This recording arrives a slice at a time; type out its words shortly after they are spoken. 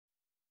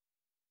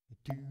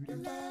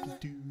And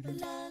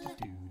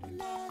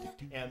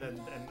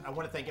I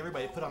want to thank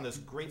everybody who put on this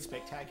great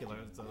spectacular.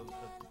 It's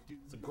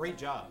a great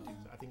job.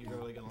 I think you're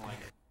really going to like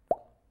it.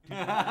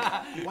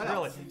 What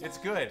Really, else? it's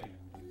good.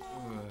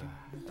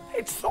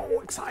 It's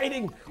so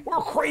exciting.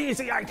 We're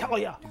crazy, I tell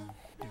you.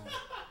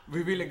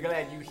 We're really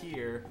glad you're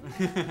here.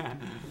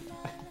 It's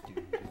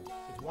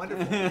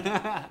wonderful.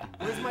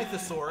 Where's my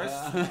thesaurus?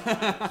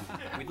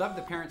 We'd love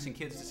the parents and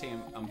kids to see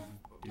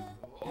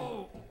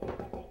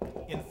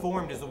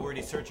Informed is the word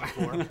he's searching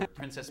for.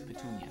 Princess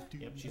Petunia.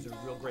 Yep, she's a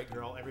real great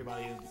girl.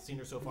 Everybody who's seen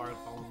her so far has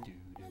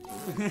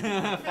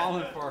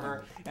Fallen for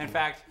her. In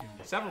fact,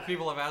 several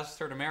people have asked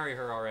her to marry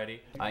her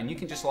already. And you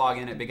can just log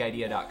in at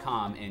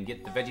bigidea.com and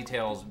get the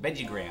VeggieTales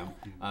VeggieGram,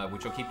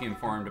 which will keep you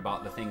informed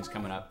about the things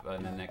coming up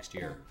in the next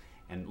year.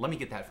 And let me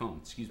get that phone,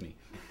 excuse me.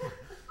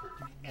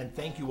 And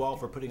thank you all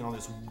for putting on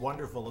this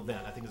wonderful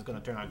event. I think it's going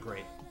to turn out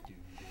great.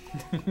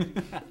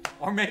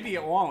 Or maybe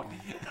it won't.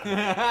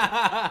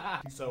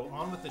 So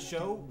on with the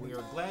show. We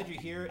are glad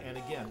you're here, and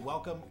again,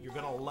 welcome. You're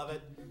gonna love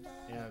it,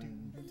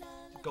 and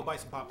go buy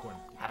some popcorn.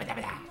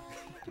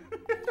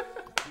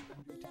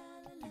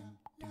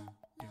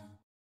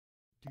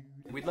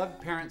 We'd love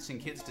parents and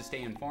kids to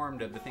stay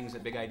informed of the things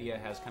that Big Idea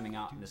has coming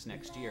out this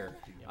next year.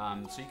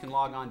 So you can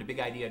log on to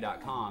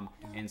bigidea.com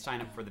and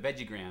sign up for the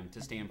VeggieGram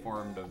to stay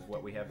informed of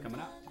what we have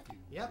coming up.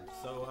 Yep,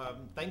 so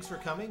thanks for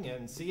coming,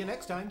 and see you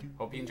next time.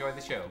 Hope you enjoy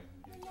the show.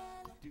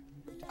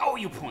 Oh,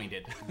 you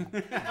pointed.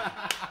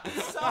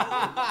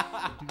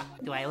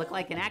 Do I look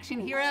like an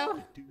action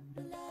hero?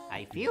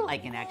 I feel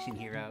like an action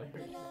hero.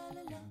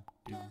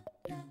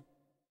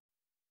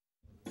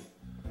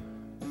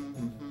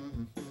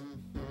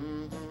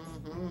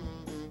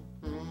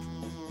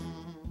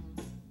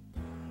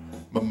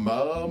 Ma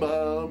ma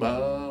ma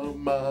ma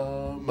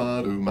ma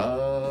ma do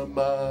ma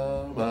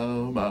ma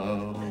ma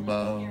ma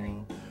ma.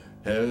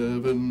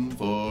 Heaven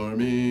for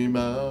me,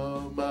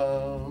 ma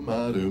ma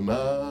ma do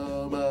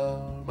ma ma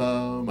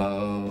ma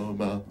ma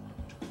ma.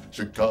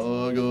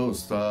 Chicago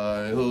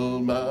style,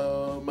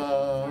 ma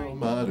ma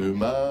ma do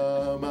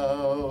ma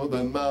ma.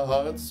 Then my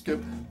heart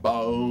skipped,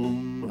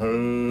 boom,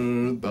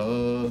 heard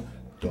the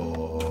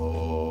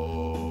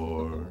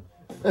door.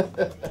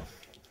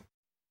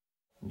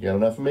 You got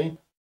enough of me?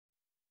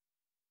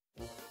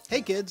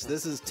 Hey kids,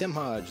 this is Tim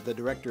Hodge, the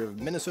director of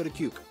Minnesota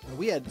Cuke.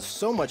 We had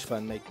so much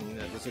fun making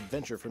this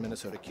adventure for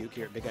Minnesota Cuke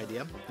here at Big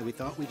Idea that we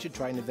thought we should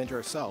try an adventure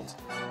ourselves.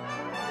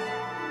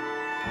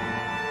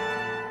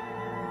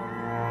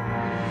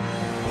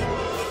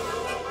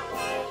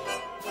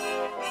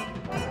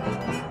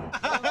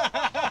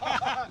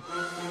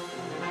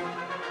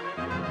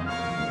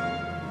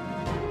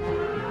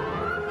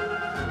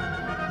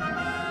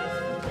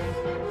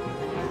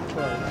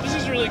 This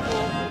is really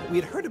cool. We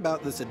had heard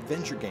about this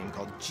adventure game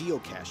called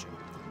geocaching.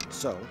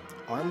 So,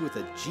 armed with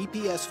a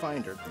GPS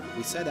finder,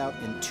 we set out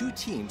in 2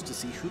 teams to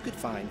see who could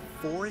find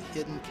 4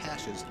 hidden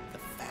caches the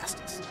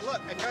fastest. Look,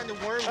 I found the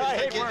worm. I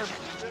hate worms.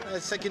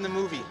 It's like in the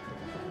movie.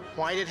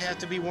 Why did it have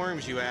to be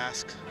worms, you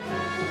ask?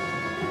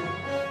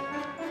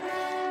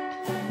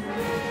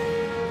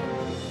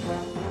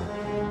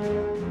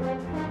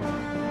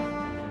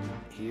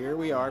 Here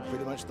we are,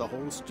 pretty much the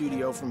whole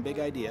studio from Big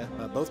Idea.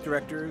 Both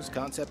directors,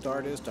 concept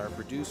artist, our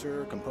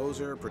producer,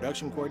 composer,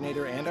 production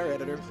coordinator, and our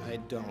editor. I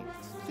don't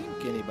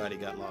think anybody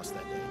got lost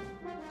that day.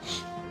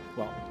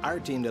 Well, our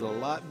team did a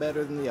lot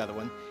better than the other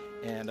one,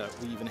 and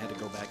we even had to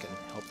go back and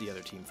help the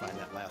other team find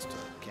that last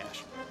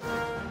cache.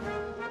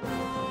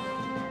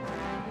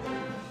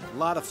 A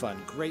lot of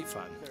fun, great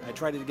fun. I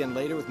tried it again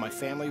later with my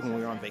family when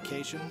we were on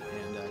vacation,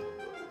 and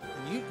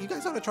you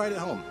guys ought to try it at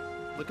home.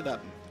 Look it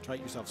up and try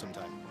it yourself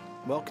sometime.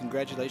 Well,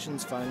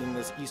 congratulations finding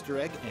this Easter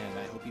egg, and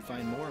I hope you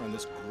find more on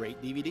this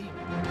great DVD.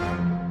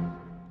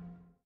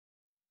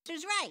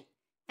 That's right.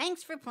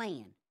 Thanks for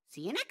playing.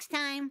 See you next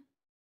time.